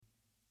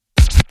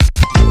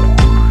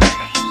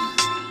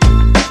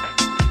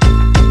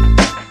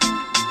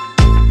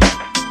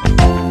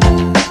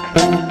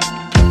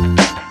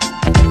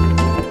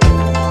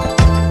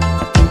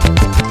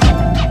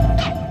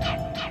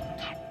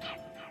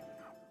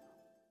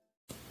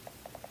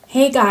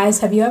Hey guys,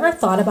 have you ever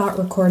thought about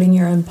recording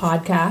your own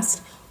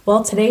podcast?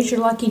 Well, today's your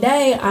lucky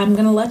day. I'm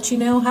going to let you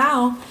know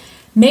how.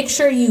 Make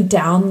sure you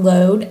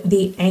download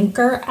the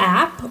Anchor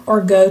app or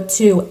go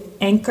to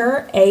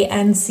Anchor,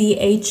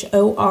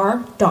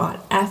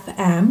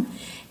 ANCHOR.FM,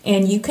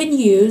 and you can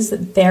use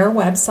their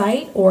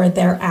website or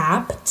their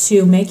app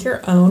to make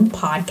your own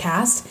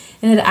podcast,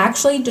 and it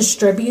actually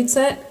distributes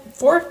it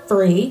for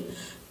free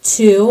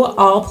to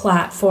all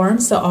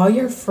platforms, so all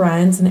your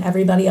friends and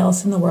everybody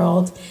else in the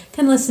world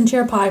can listen to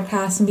your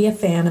podcast and be a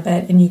fan of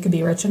it, and you can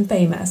be rich and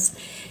famous.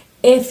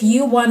 If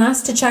you want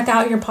us to check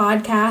out your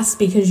podcast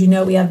because you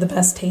know we have the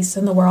best taste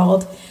in the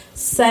world,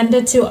 send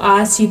it to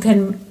us. You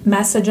can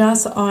message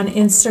us on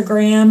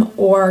Instagram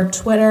or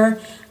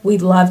Twitter.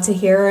 We'd love to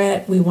hear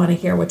it. We want to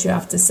hear what you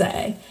have to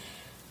say.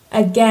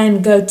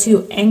 Again, go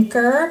to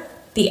Anchor,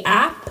 the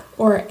app,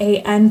 or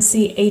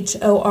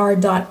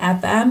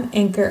ANCHOR.FM,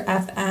 Anchor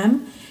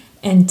FM,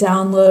 and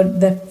download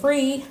the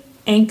free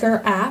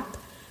Anchor app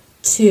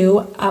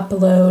to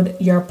upload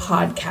your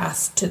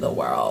podcast to the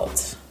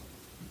world.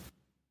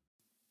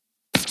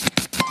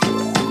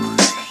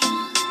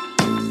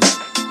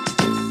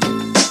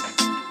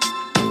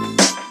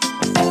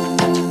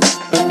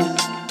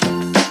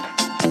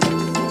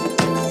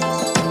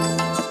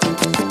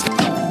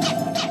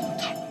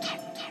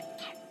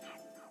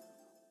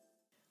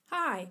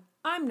 Hi,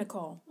 I'm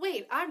Nicole.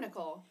 Wait, I'm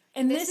Nicole.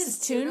 And this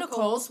is Two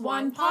Nicoles,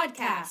 One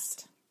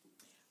Podcast.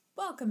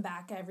 Welcome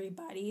back,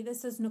 everybody.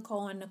 This is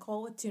Nicole and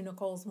Nicole with Two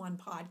Nicoles, One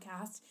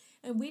Podcast.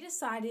 And we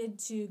decided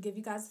to give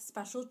you guys a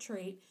special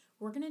treat.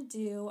 We're going to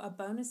do a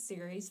bonus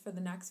series for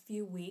the next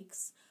few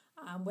weeks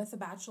with The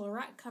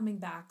Bachelorette coming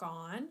back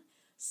on.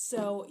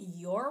 So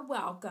you're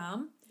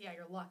welcome. Yeah,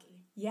 you're lucky.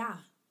 Yeah.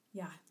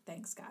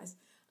 Thanks, guys.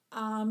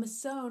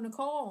 So,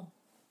 Nicole,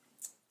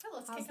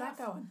 Let's how's kick that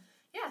off. going?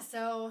 Yeah,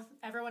 so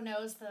everyone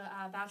knows the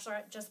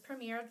Bachelorette just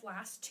premiered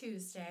last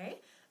Tuesday.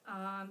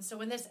 So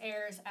when this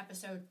airs,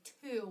 episode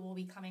 2 will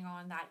be coming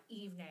on that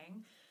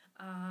evening.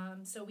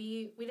 So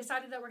we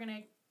decided that we're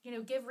going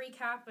to, give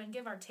recap and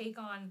give our take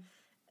on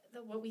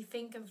what we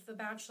think of the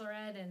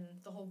Bachelorette and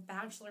the whole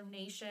Bachelor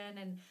Nation.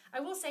 And I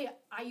will say,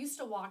 I used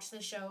to watch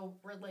the show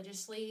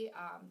religiously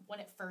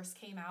when it first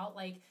came out.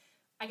 Like,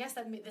 I guess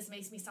that this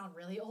makes me sound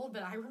really old,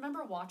 but I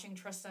remember watching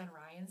Trista and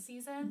Ryan's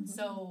season. Mm-hmm.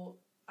 So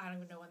I don't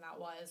even know when that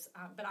was.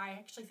 But I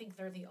actually think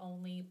they're the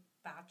only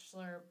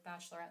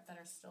Bachelorette that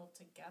are still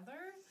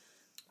together,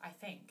 I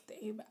think.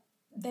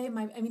 They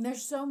might. I mean,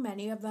 there's so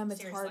many of them. It's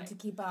Seriously. hard to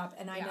keep up.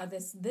 And I know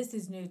this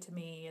is new to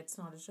me. It's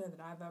not a show that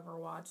I've ever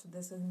watched.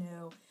 This is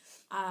new.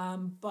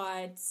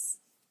 But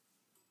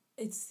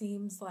it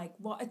seems like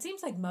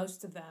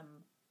most of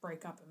them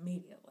break up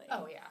immediately.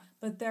 Oh yeah.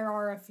 But there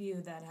are a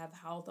few that have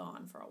held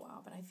on for a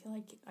while. But I feel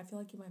like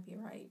you might be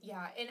right.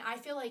 Yeah, and I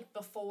feel like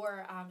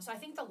before. So I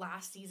think the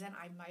last season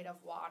I might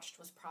have watched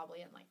was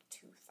probably in like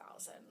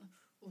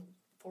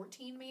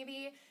 2014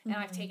 maybe, and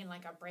I've taken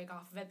like a break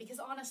off of it because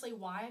honestly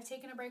why I've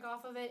taken a break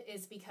off of it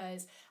is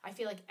because I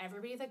feel like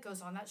everybody that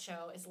goes on that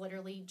show is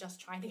literally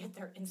just trying to get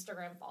their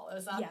Instagram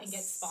follows up and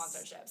get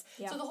sponsorships.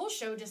 So the whole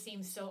show just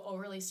seems so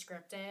overly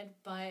scripted,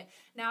 but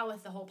now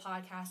with the whole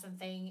podcast and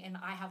thing, and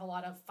I have a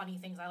lot of funny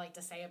things I like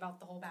to say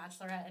about the whole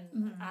Bachelorette,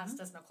 and as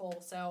does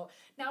Nicole, so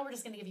now we're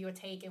just going to give you a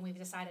take, and we've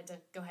decided to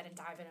go ahead and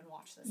dive in and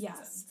watch this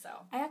season.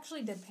 So I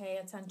actually did pay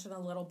attention a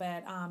little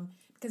bit,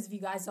 because if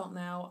you guys don't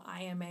know,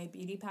 I am a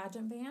beauty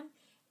pageant fan.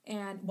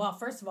 And, well,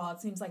 first of all,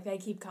 it seems like they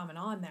keep coming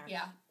on there.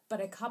 Yeah.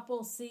 But a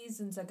couple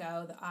seasons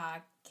ago,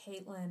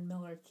 Caitlin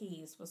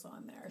Miller-Keys was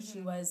on there. Mm-hmm.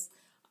 She was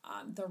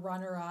the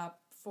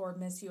runner-up for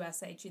Miss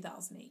USA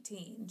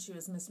 2018. She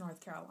was Miss North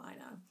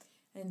Carolina.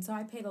 And so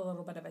I paid a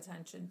little bit of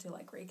attention to,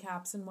 like,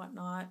 recaps and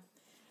whatnot.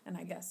 And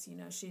I guess,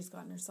 she's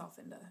gotten herself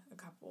into a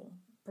couple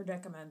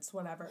predicaments,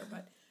 whatever.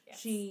 But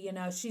she,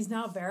 she's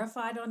now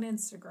verified on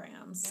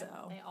Instagram, so.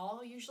 Yep, they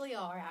all usually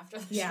are after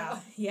the show.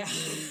 Yeah.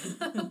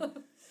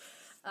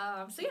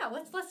 So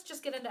let's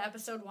just get into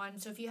episode 1.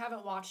 So if you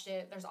haven't watched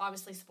it, there's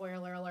obviously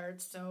spoiler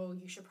alerts, so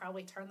you should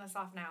probably turn this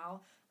off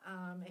now.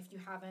 If you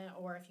haven't,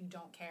 or if you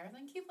don't care,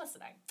 then keep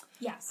listening.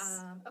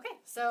 Yes. Okay,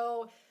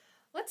 so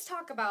let's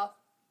talk about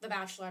the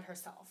Bachelorette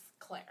herself,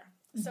 Claire.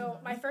 So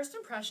my first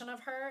impression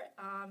of her,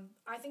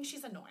 I think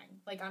she's annoying.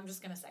 Like, I'm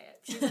just gonna say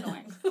it. She's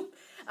annoying.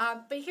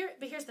 But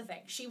here's the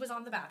thing. She was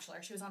on The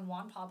Bachelor. She was on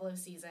Juan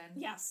Pablo's season.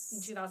 Yes.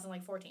 In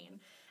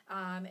 2014.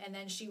 And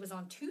then she was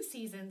on 2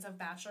 seasons of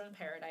Bachelor in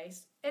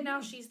Paradise. And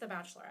now she's The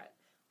Bachelorette.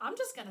 I'm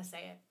just gonna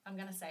say it. I'm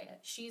gonna say it.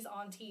 She's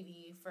on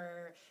TV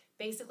for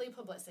basically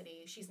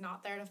publicity. She's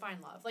not there to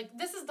find love. Like,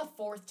 this is the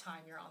 4th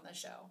time you're on the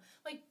show.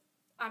 Like,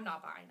 I'm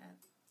not buying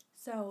it.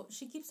 So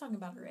she keeps talking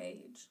about her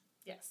age.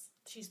 Yes.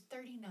 She's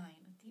 39,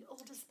 the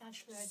oldest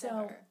Bachelorette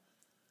ever.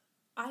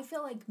 I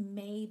feel like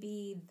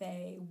maybe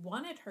they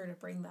wanted her to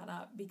bring that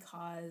up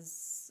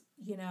because,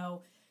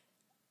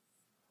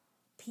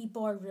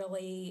 people are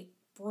really,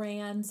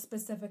 brands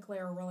specifically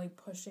are really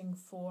pushing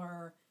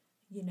for,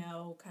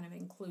 kind of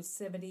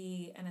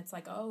inclusivity. And it's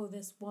like, oh,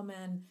 this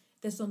woman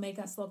this will make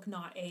us look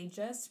not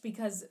ageist.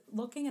 Because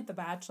looking at The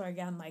Bachelor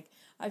again, like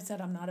I've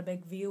said, I'm not a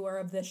big viewer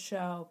of this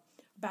show,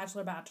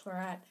 Bachelor,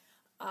 Bachelorette.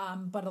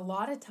 But a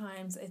lot of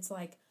times it's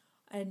like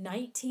a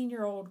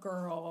 19-year-old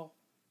girl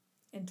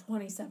and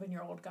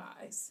 27-year-old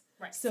guys.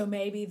 Right. So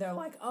maybe they're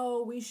like,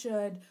 oh, we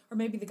should, or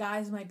maybe the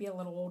guys might be a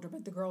little older,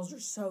 but the girls are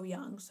so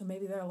young. So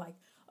maybe they're like,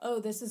 oh,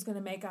 this is going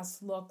to make us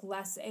look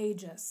less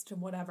ageist and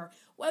whatever.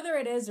 Whether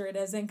it is or it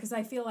isn't, because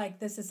I feel like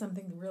this is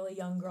something really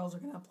young girls are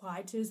going to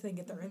apply to so they can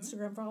get their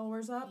Instagram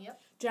followers up.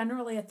 Yep.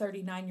 Generally, a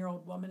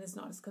 39-year-old woman is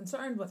not as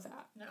concerned with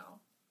that. No.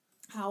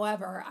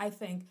 However, I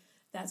think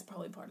that's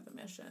probably part of the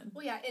mission.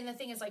 Well, yeah, and the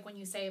thing is, like, when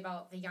you say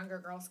about the younger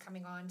girls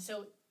coming on,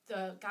 so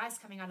the guys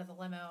coming out of the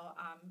limo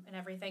and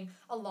everything,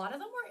 a lot of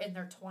them were in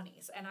their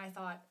 20s, and I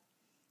thought,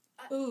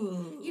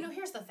 Ooh. you know,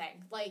 here's the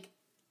thing, like,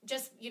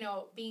 just, you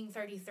know, being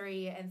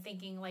 33 and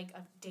thinking, like,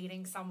 of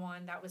dating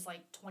someone that was,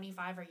 like,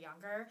 25 or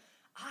younger,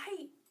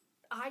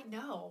 I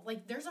know,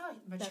 like, there's a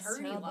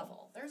maturity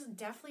level. There's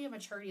definitely a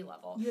maturity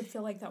level. You would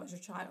feel like that was your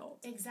child.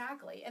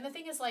 Exactly. And the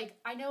thing is, like,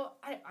 I know,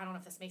 I don't know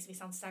if this makes me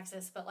sound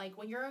sexist, but, like,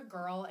 when you're a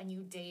girl and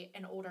you date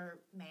an older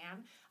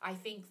man, I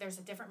think there's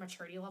a different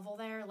maturity level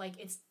there. Like,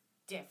 it's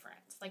different.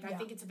 Like, I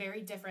think it's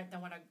very different than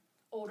when an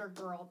older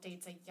girl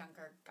dates a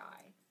younger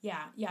guy.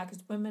 Yeah,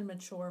 because women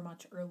mature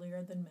much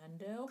earlier than men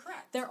do.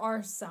 Correct. There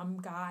are some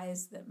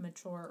guys that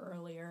mature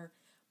earlier,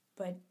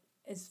 but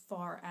as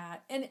far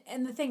at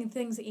and the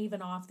things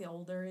even off the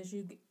older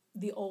you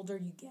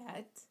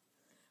get,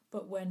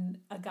 but when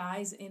a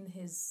guy's in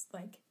his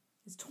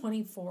is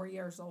 24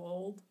 years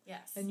old,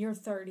 yes, and you're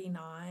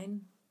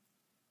 39,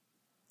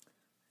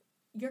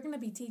 you're going to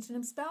be teaching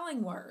him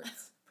spelling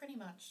words. Pretty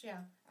much,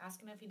 yeah.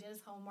 Asking if he did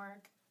his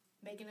homework,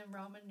 making him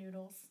ramen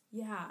noodles.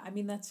 Yeah, I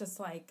mean that's just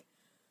like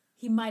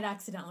he might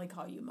accidentally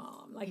call you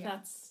mom. Like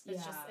It's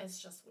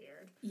just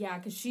weird. Yeah,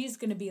 because she's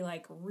going to be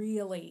like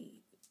really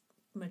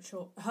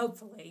mature,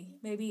 hopefully.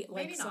 Maybe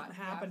something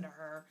happened to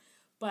her.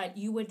 But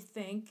you would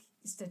think,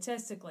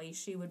 statistically,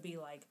 she would be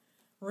like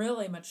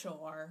really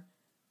mature.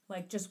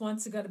 Like just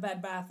wants to go to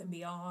Bed Bath and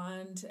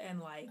Beyond and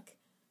like,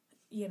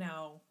 you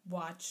know,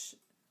 watch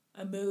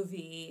a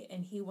movie,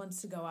 and he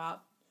wants to go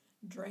out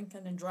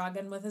drinking and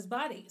drugging with his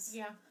buddies.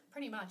 Yeah,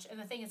 pretty much. And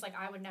the thing is, like,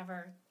 I would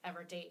never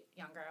ever date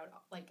younger. I would,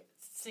 like,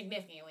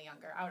 significantly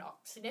younger. I would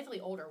significantly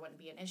older wouldn't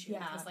be an issue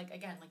because, like,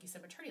 again, like you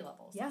said, maturity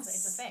levels. Yes,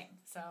 it's a thing.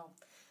 So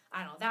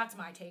I don't know. That's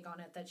my take on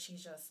it. That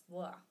she's just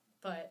blah.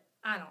 But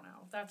I don't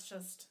know. That's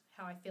just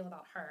how I feel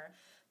about her.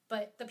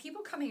 But the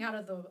people coming out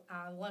of the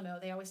limo,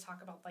 they always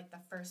talk about like the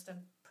first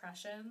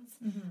impressions,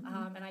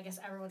 and I guess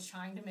everyone's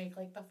trying to make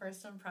like the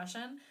first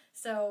impression.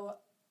 So.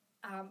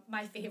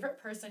 My favorite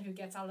person who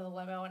gets out of the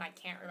limo, and I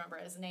can't remember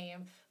his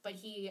name, but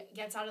he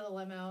gets out of the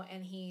limo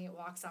and he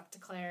walks up to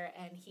Claire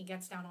and he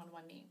gets down on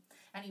one knee.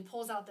 And he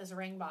pulls out this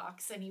ring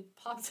box and he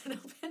pops it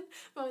open.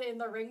 But in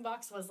the ring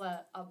box was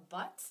a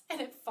butt,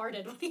 and it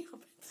farted when he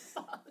opened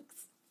the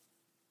box.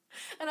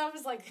 And I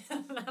was like,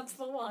 that's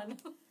the one.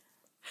 It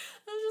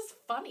was just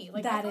funny.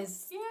 Like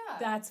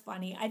that's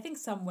funny. I think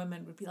some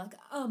women would be like,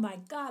 oh my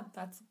God,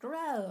 that's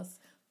gross.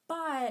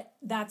 But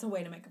that's a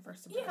way to make a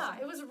first impression. Yeah,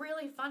 it was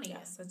really funny.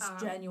 Yes, it's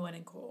genuine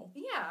and cool.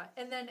 Yeah,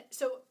 and then,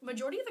 so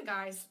majority of the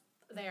guys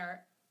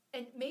there,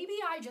 and maybe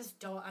I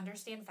just don't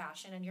understand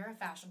fashion, and you're a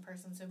fashion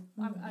person, so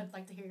I'd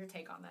like to hear your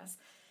take on this.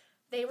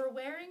 They were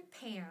wearing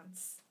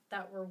pants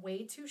that were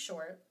way too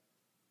short,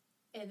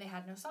 and they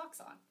had no socks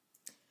on.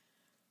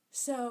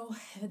 So,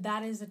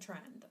 that is a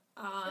trend.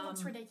 It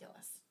looks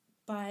ridiculous.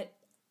 But,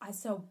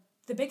 so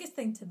the biggest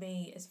thing to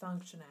me is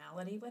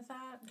functionality with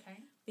that. Okay.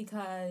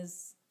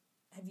 Because...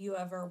 have you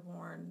ever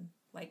worn,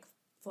 like,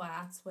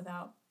 flats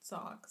without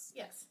socks?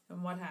 Yes.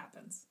 And what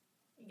happens?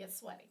 It gets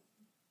sweaty.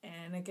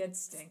 And it gets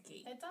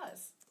stinky. It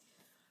does.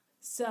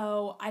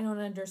 So, I don't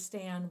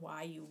understand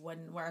why you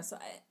wouldn't wear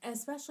socks,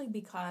 especially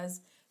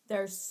because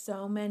there's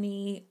so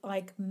many,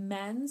 like,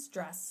 men's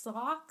dress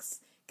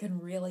socks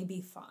can really be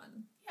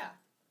fun. Yeah,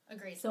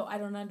 agreed. So, I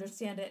don't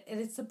understand it.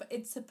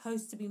 It's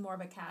supposed to be more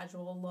of a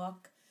casual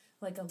look,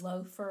 like a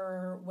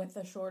loafer with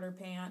a shorter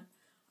pant,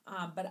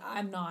 but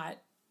I'm not...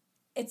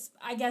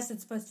 I guess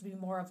it's supposed to be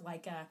more of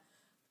like a,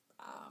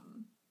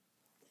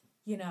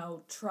 you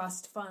know,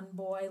 trust fund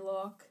boy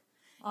look,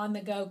 on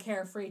the go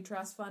carefree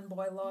trust fund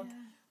boy look.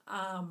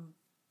 Yeah.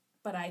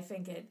 But I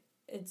think it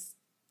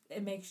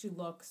makes you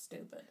look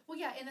stupid. Well,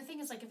 yeah, and the thing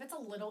is, like, if it's a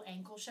little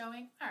ankle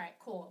showing, all right,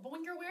 cool. But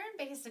when you're wearing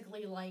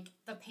basically like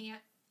the pant,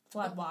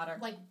 flood water,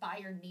 like by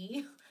your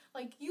knee,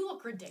 like you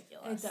look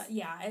ridiculous.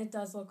 It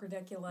does look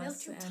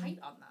ridiculous. They look too tight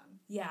on them.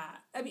 Yeah,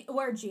 I mean,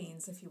 wear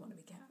jeans if you want to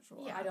be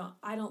casual. Yeah.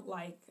 I don't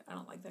like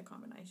that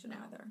combination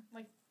either.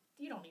 Like,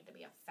 you don't need to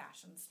be a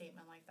fashion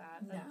statement like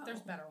that. No. There's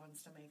better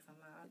ones to make than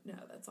that.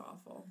 No, that's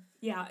awful.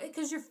 Yeah,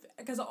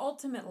 because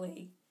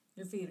ultimately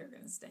your feet are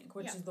going to stink,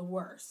 which is the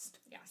worst.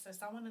 Yeah,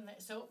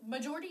 so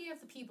majority of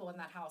the people in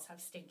that house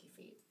have stinky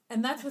feet.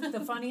 And that's what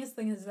the funniest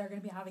thing is. They're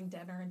going to be having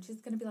dinner, and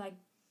she's going to be like,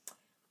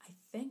 I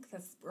think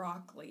this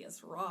broccoli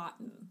is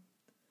rotten. And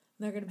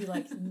they're going to be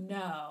like,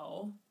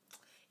 no.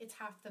 it's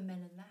half the men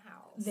in the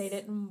house. They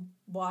didn't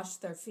wash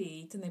their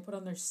feet, and they put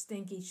on their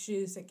stinky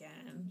shoes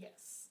again.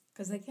 Yes.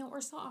 Because they can't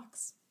wear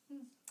socks.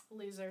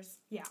 Losers.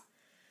 Yeah.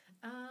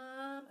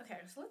 Okay,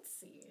 so let's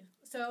see.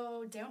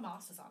 So Dale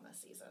Moss is on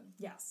this season.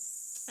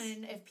 Yes.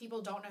 And if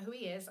people don't know who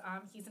he is,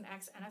 he's an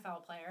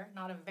ex-NFL player,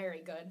 not a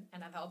very good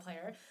NFL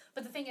player.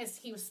 But the thing is,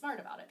 he was smart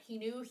about it. He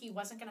knew he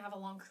wasn't going to have a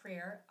long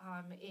career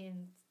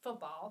in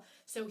football,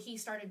 so he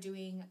started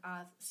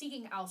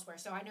seeking elsewhere.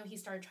 So I know he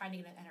started trying to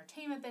get an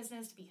entertainment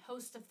business, to be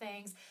host of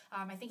things.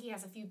 I think he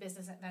has a few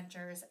business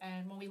ventures,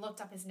 and when we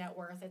looked up his net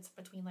worth, it's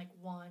between like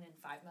 $1 and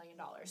 $5 million.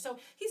 So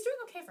he's doing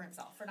okay for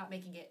himself for not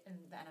making it in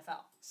the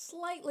NFL.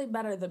 Slightly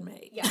better than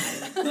me. Yeah.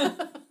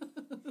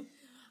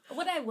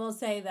 What I will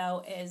say,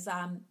 though, is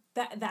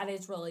that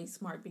is really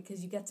smart,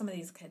 because you get some of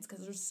these kids,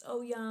 because they're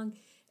so young,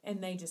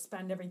 and they just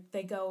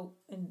they go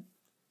and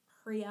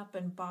hurry up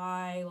and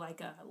buy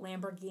like a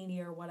Lamborghini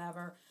or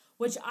whatever,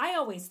 which I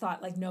always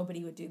thought like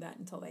nobody would do that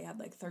until they had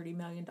like $30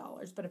 million.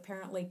 But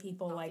apparently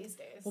people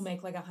will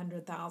make like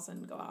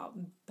 $100,000, go out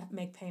and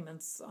make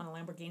payments on a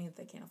Lamborghini that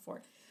they can't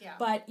afford. Yeah.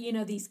 But,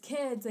 these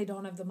kids, they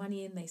don't have the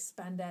money and they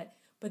spend it.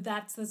 But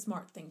that's the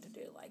smart thing to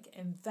do, like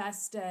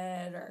invest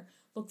it or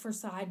look for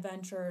side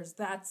ventures.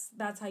 That's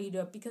how you do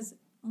it, because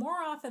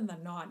more often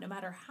than not, no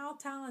matter how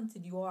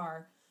talented you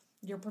are,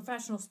 your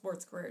professional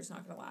sports career is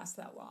not going to last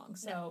that long.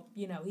 So,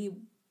 he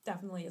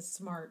definitely is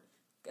smart,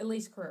 at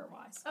least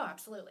career-wise. Oh,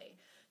 absolutely.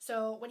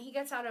 So when he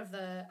gets out of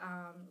the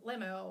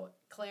limo,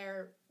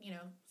 Claire,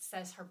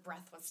 says her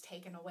breath was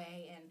taken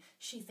away, and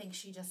she thinks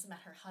she just met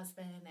her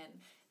husband,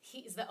 and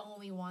he's the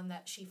only one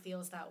that she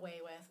feels that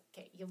way with.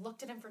 Okay, you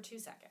looked at him for 2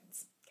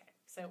 seconds. Okay,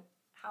 so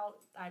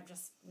I'm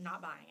just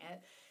not buying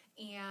it.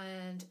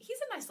 And he's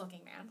a nice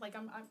looking man. Like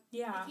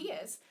yeah, he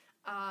is.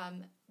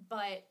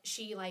 But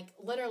she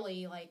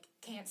literally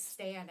can't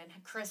stand,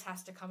 and Chris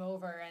has to come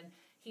over, and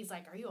he's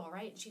like, "Are you all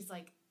right?" And she's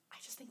like, "I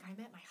just think I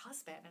met my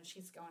husband." And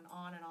she's going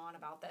on and on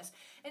about this.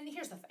 And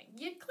here's the thing.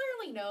 You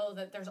clearly know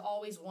that there's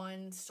always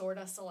one sort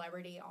of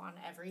celebrity on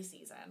every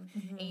season.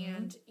 Mm-hmm.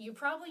 And you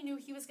probably knew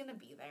he was going to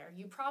be there.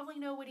 You probably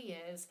know what he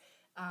is.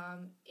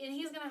 And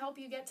he's going to help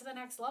you get to the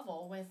next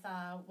level with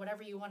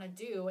whatever you want to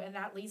do. And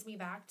that leads me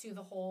back to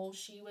the whole,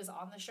 she was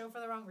on the show for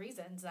the wrong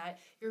reasons, that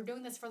you're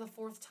doing this for the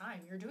 4th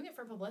time. You're doing it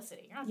for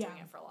publicity. You're not doing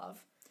it for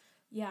love.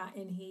 Yeah,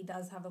 and he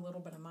does have a little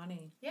bit of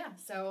money. Yeah,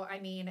 so,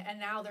 and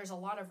now there's a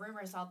lot of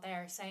rumors out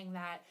there saying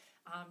that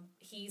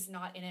he's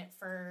not in it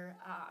for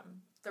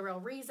the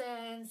real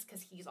reasons,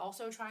 because he's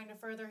also trying to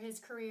further his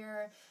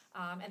career.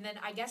 And then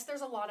I guess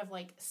there's a lot of,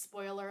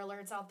 spoiler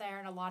alerts out there,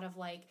 and a lot of,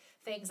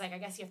 things, I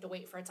guess you have to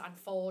wait for it to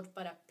unfold,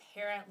 but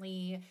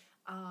apparently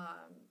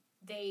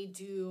they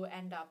do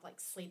end up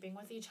sleeping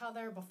with each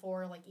other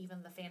before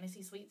even the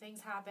fantasy suite things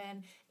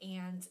happen,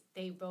 and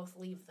they both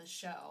leave the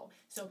show.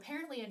 So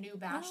apparently a new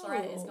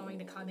Bachelorette is going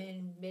to come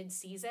in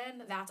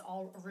mid-season. That's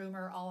all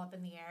rumor, all up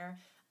in the air.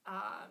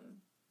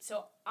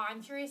 So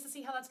I'm curious to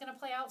see how that's going to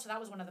play out. So that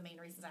was one of the main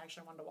reasons I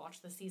actually wanted to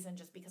watch this season,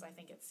 just because I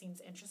think it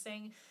seems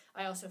interesting.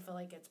 I also feel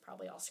like it's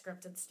probably all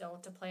scripted still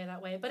to play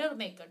that way, but it'll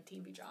make good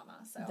TV drama.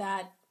 So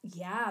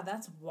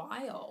that's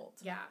wild.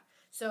 Yeah.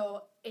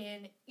 So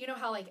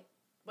how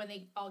when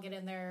they all get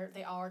in there,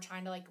 they all are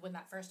trying to win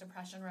that first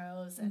impression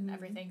rose and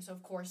everything. So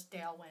of course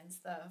Dale wins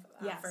the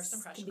first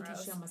impression rose.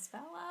 Because she almost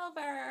fell over.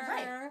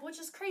 Right, which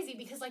is crazy,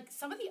 because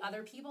some of the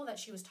other people that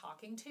she was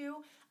talking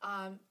to,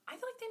 I feel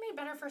like they made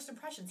better first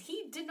impressions.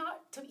 He didn't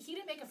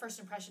make a first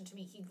impression to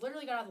me. He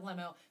literally got out of the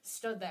limo,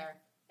 stood there,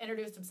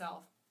 introduced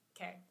himself.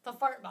 Okay, the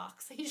fart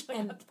box. He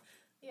showed up.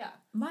 Yeah.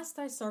 Must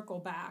I circle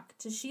back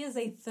to, she is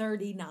a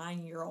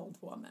 39-year-old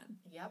woman.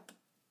 Yep.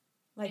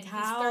 And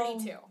how?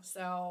 He's 32,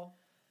 so.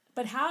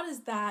 But how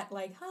does that,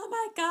 oh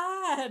my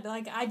God,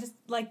 I just,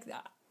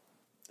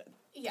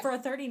 for a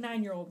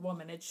 39-year-old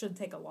woman, it should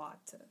take a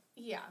lot to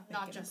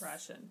not just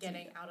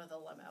getting out of the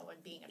limo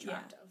and being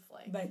attractive.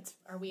 Yeah. But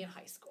are we in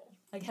high school?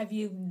 Have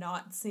you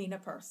not seen a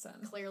person?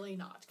 Clearly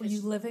not. Were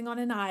you living on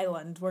an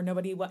island where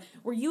nobody was?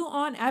 Were you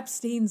on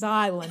Epstein's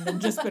island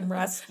and just been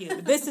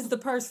rescued? This is the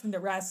person that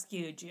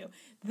rescued you.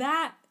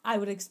 That, I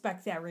would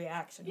expect that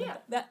reaction. Yeah.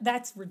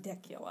 That's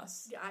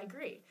ridiculous. Yeah, I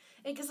agree.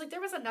 And because there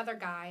was another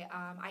guy,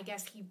 I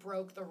guess he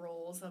broke the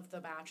rules of the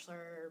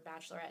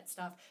Bachelorette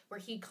stuff, where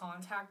he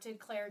contacted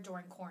Claire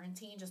during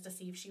quarantine just to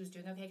see if she was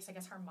doing okay, because I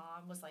guess her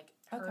mom was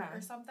hurt or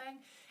something,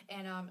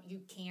 and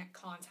you can't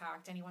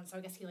contact anyone, so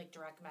I guess he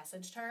direct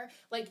messaged her.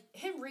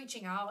 Him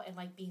reaching out and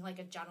being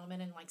a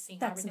gentleman and seeing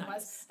how everything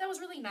was, that was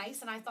really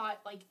nice. And I thought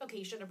okay,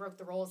 you shouldn't have broke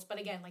the rules, but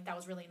again, that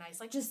was really nice.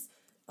 Just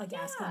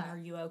asking, are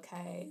you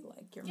okay?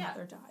 Your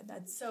mother died.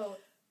 That's so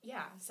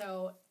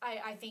So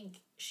I think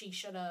she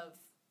should have.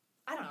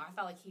 I don't know. I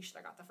felt like he should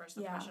have got the first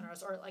impression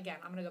rose. Or again,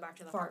 I'm going to go back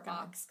to the fart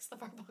box, because the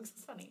fart box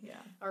is funny. Yeah.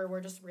 Or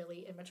we're just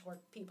really immature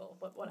people.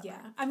 Whatever.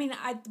 Yeah. I mean,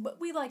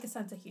 we like a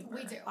sense of humor.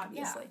 We do.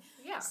 Obviously.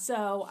 Yeah.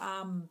 So,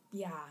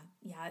 yeah.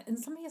 And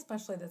somebody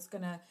especially that's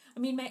going to,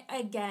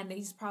 again,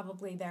 he's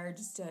probably there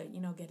just to,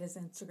 get his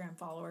Instagram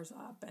followers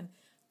up and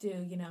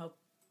do,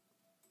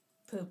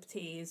 poop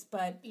teas.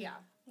 But, yeah.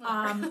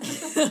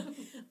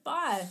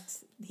 But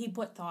he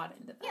put thought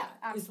into that. Yeah,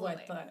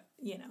 absolutely. Is what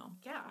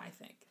I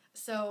think.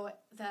 So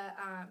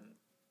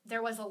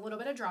there was a little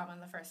bit of drama in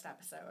the first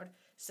episode.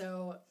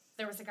 So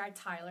there was a guy,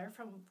 Tyler,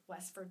 from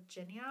West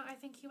Virginia, I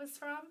think he was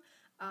from.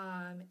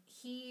 In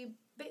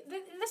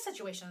this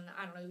situation,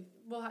 I don't know,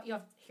 you'll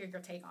have to hear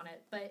your take on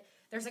it, but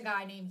there's a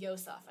guy named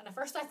Yosef, and at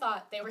first I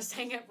thought they were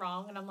saying it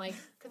wrong, and I'm like,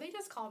 could they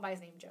just call him by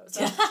his name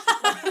Joseph?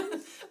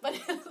 But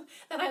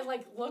then I,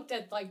 looked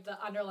at, the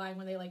underline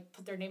when they,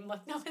 put their name, I'm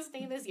like, no, his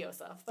name is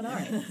Yosef, but all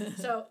right.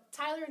 So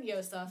Tyler and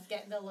Yosef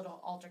get in a little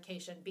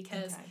altercation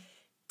because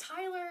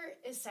Tyler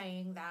is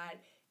saying that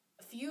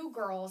a few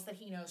girls that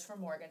he knows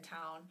from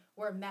Morgantown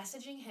were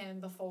messaging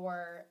him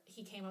before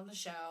he came on the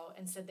show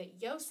and said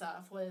that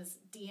Yosef was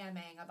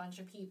DMing a bunch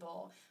of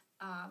people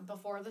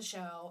before the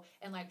show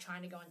and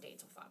trying to go on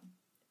dates with them.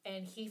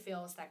 And he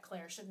feels that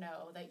Claire should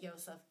know that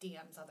Yosef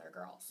DMs other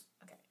girls.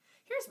 Okay,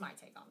 here's my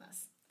take on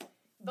this.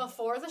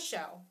 Before the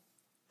show,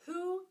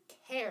 who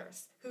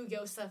cares who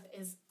Yosef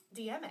is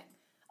DMing?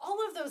 All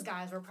of those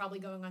guys were probably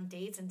going on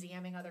dates and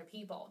DMing other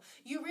people.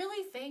 You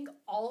really think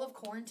all of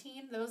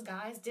quarantine, those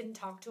guys didn't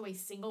talk to a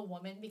single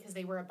woman because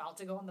they were about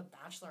to go on The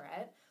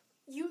Bachelorette?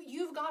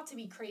 You've got to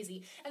be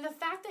crazy. And the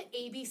fact that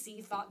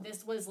ABC thought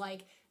this was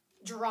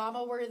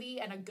drama worthy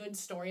and a good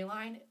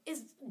storyline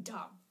is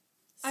dumb.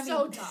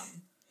 Dumb.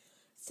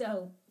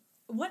 So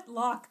what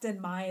locked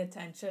in my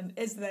attention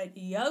is that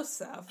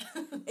Yosef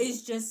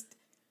is just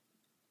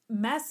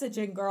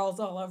messaging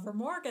girls all over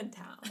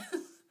Morgantown.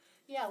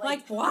 Yeah,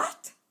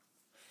 what?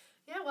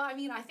 Yeah, well, I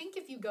mean, I think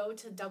if you go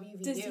to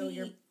WVU,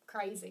 you're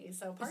crazy.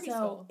 So party's so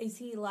cool. Is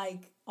he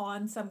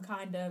on some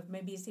kind of,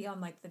 maybe is he on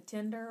the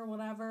Tinder or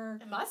whatever?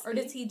 It must or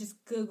be. does he just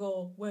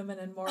Google women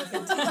in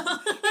Morgantown?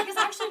 Because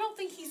actually I don't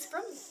think he's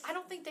from, I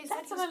don't think they said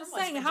That's he's what I'm from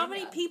saying. West How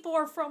Virginia. many people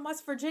are from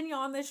West Virginia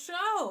on this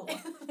show?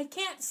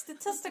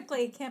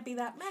 Statistically, it can't be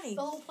that many.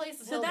 The whole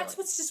place is So that's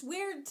what's just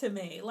weird to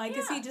me.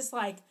 Is he just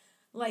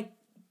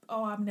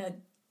oh, I'm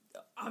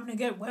gonna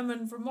get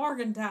women from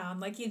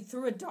Morgantown. He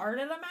threw a dart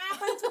at a map.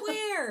 That's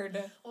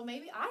weird. Well,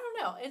 maybe, I don't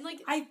know.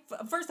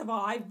 And first of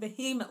all, I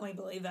vehemently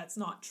believe that's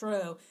not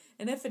true.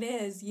 And if it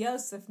is,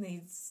 Yosef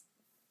needs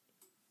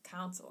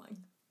counseling.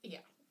 Yeah.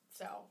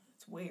 So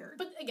it's weird.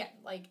 But again,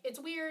 it's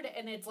weird,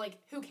 and it's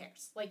who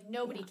cares?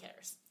 Nobody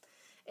cares.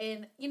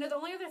 And the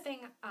only other thing,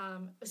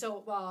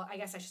 I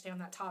guess I should stay on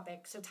that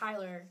topic. So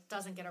Tyler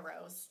doesn't get a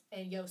rose,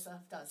 and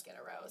Yosef does get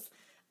a rose.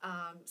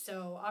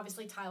 So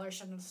obviously Tyler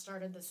shouldn't have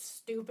started this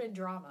stupid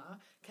drama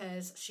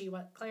because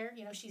Claire,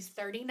 she's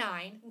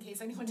 39, in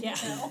case anyone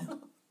didn't know.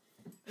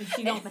 And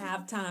she don't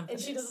have time for and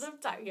this. she doesn't have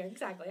time. Yeah,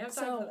 exactly. I have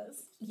time for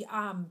this.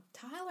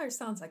 Tyler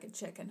sounds like a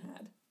chicken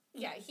head.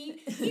 Yeah,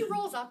 he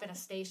rolls up in a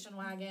station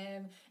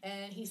wagon,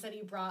 and he said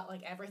he brought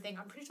everything.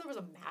 I'm pretty sure there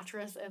was a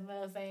mattress in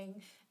the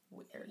thing.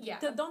 Weird. Yeah.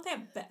 Don't they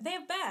have they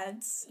have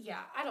beds? Yeah,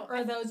 I don't. Or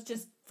are those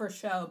just for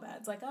show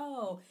beds?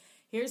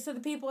 Here's so the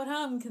people at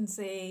home can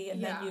see,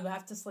 and then you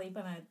have to sleep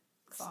in a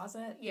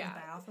closet in the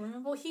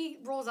bathroom. Well, he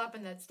rolls up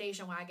in that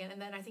station wagon, and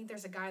then I think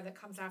there's a guy that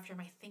comes after him.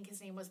 I think his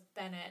name was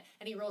Bennett,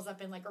 and he rolls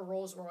up in a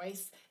Rolls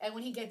Royce. And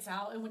when he gets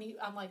out, and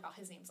I'm like, oh,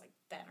 his name's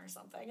Ben or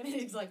something, and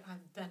he's like,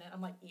 I'm Bennett.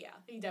 I'm like, yeah,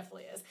 he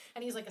definitely is.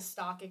 And he's a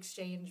stock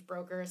exchange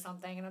broker or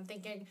something. And I'm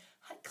thinking,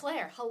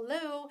 Claire,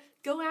 hello,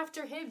 go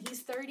after him.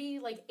 He's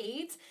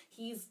 38.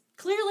 He's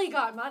clearly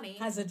got money.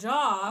 Has a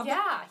job.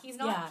 Yeah, he's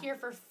not here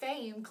for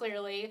fame,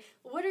 clearly.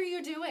 What are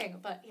you doing?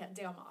 But yeah,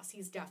 Dale Moss,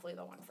 he's definitely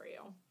the one for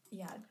you.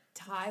 Yeah,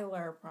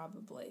 Tyler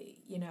probably,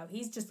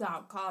 he's just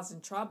out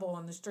causing trouble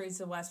on the streets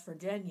of West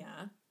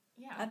Virginia.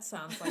 Yeah. That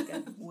sounds like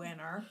a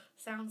winner.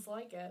 Sounds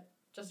like it.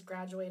 Just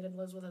graduated,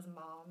 lives with his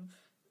mom,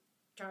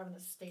 driving a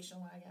station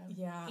wagon.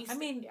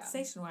 Yeah.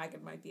 Station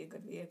wagon might be a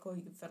good vehicle.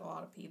 You can fit a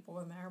lot of people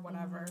in there,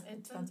 whatever.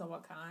 It depends on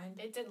what kind.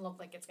 It didn't look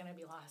like it's going to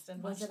be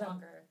lasting much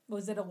longer.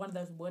 Was it one of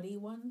those woody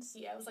ones?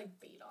 Yeah, it was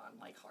beat on,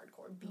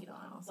 hardcore beat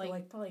on. So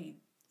probably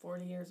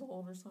 40 years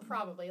old or something?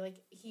 Probably.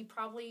 He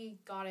probably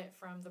got it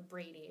from the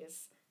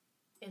Brady's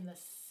in the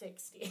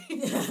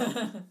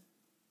 60s.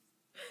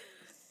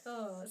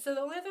 So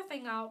the only other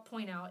thing I'll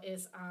point out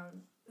is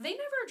they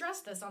never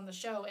addressed this on the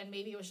show, and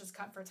maybe it was just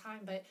cut for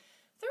time, but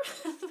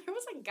there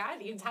was a guy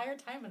the entire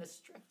time in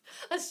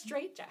a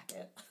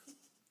straitjacket.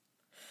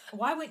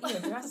 Why wouldn't you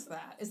address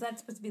that? Is that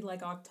supposed to be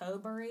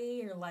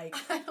October-y or I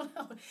don't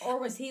know. Or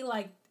was he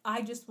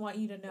I just want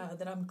you to know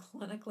that I'm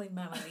clinically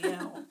mentally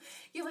ill?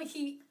 Yeah,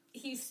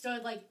 he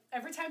stood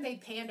every time they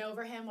panned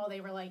over him while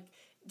they were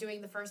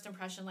doing the first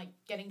impression,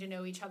 getting to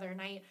know each other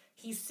night,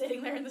 he's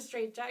sitting there in the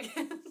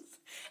straitjacket.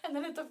 And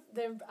then at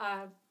the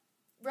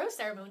rose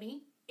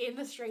ceremony in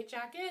the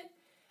straitjacket,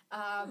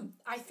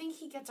 I think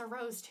he gets a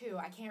rose too.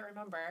 I can't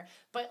remember.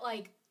 But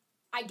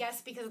I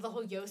guess because of the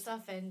whole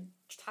Yosef and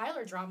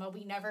Tyler drama,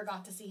 we never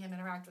got to see him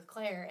interact with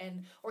Claire,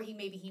 or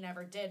maybe he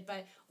never did.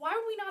 But why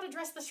would we not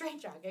address the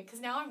straitjacket?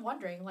 Because now I'm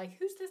wondering,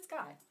 who's this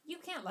guy? You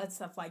can't let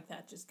stuff like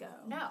that just go.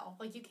 No,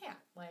 you can't.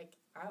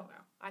 I don't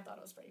know. I thought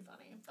it was pretty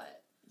funny,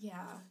 but...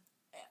 Yeah.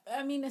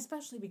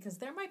 Especially because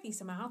there might be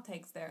some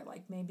outtakes there.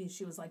 Maybe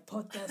she was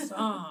put this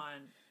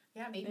on.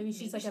 Yeah, Maybe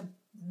she's like a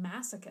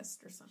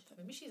masochist or something.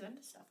 Maybe she's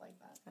into stuff like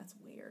that. That's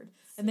weird.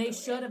 And they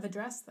should have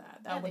addressed that.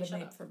 That would have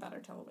made for better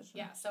television.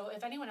 Yeah, so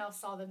if anyone else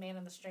saw The Man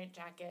in the Straight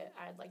Jacket,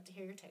 I'd like to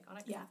hear your take on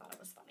it, because I thought it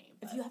was funny.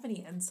 If you have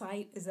any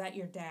insight, is that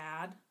your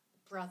dad?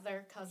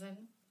 Brother,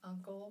 cousin,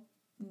 uncle,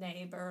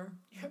 neighbor,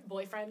 your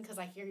boyfriend, because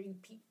I hear you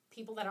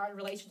people that are in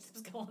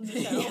relationships go on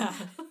the show. Yeah.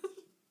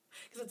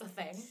 Because it's a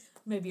thing.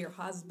 Maybe your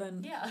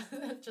husband. Yeah,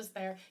 just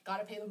there.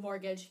 Gotta pay the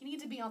mortgage. You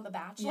need to be on The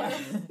Bachelor.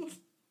 Yeah.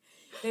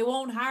 They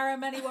won't hire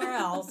him anywhere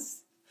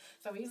else.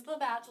 So he's The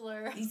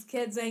Bachelor. These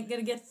kids ain't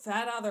gonna get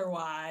fed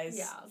otherwise.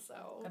 Yeah,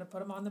 so. Gotta put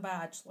them on The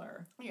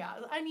Bachelor. Yeah,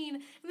 I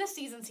mean, this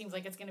season seems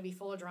like it's gonna be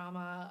full of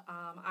drama.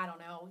 I don't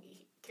know.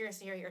 Curious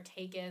to hear what your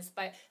take is.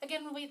 But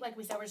again, like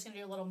we said, we're just gonna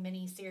do a little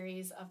mini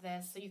series of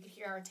this so you could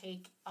hear our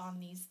take on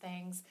these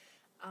things.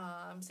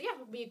 So yeah,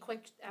 it'll be a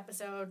quick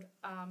episode.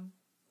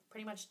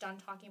 Pretty much done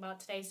talking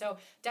about today. So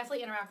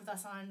definitely interact with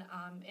us on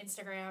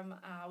Instagram.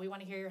 We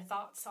want to hear your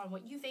thoughts on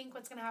what you think,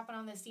 what's going to happen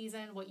on this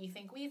season, what you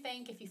think we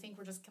think. If you think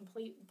we're just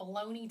complete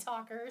baloney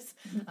talkers,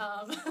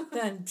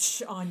 then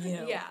on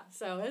you. Yeah,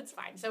 so it's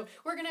fine. So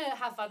we're going to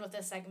have fun with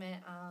this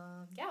segment.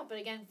 But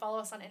again, follow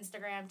us on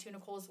Instagram, 2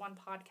 Nicole's 1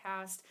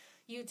 Podcast,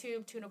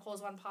 YouTube, 2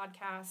 Nicole's 1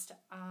 Podcast,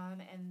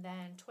 and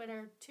then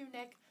Twitter, 2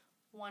 Nick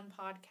 1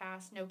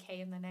 Podcast, no K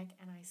in the Nick,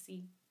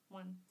 NIC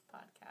 1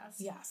 Podcast.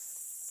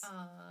 Yes.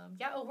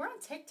 We're on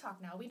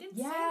TikTok now. We didn't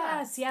say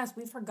that. Yes,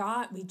 we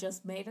forgot. We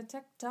just made a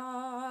TikTok.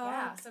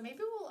 Yeah, so maybe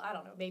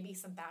maybe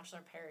some Bachelor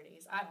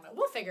parodies. I don't know.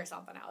 We'll figure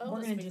something out.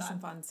 We're going to do some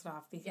fun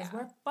stuff because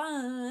we're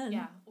fun.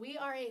 Yeah, we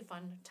are a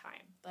fun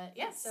time. But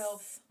yeah,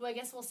 so I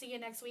guess we'll see you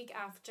next week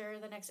after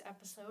the next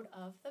episode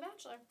of The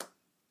Bachelor.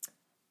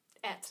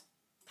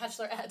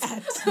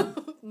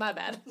 Bachelorette. My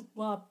bad.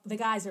 Well, the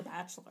guys are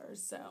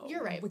bachelors, so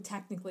you're right.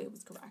 Technically, it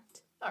was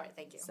correct. All right,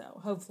 thank you.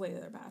 So hopefully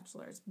they're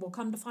bachelors. We'll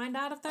come to find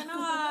out if they're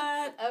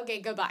not.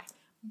 Okay, goodbye.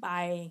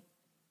 Bye.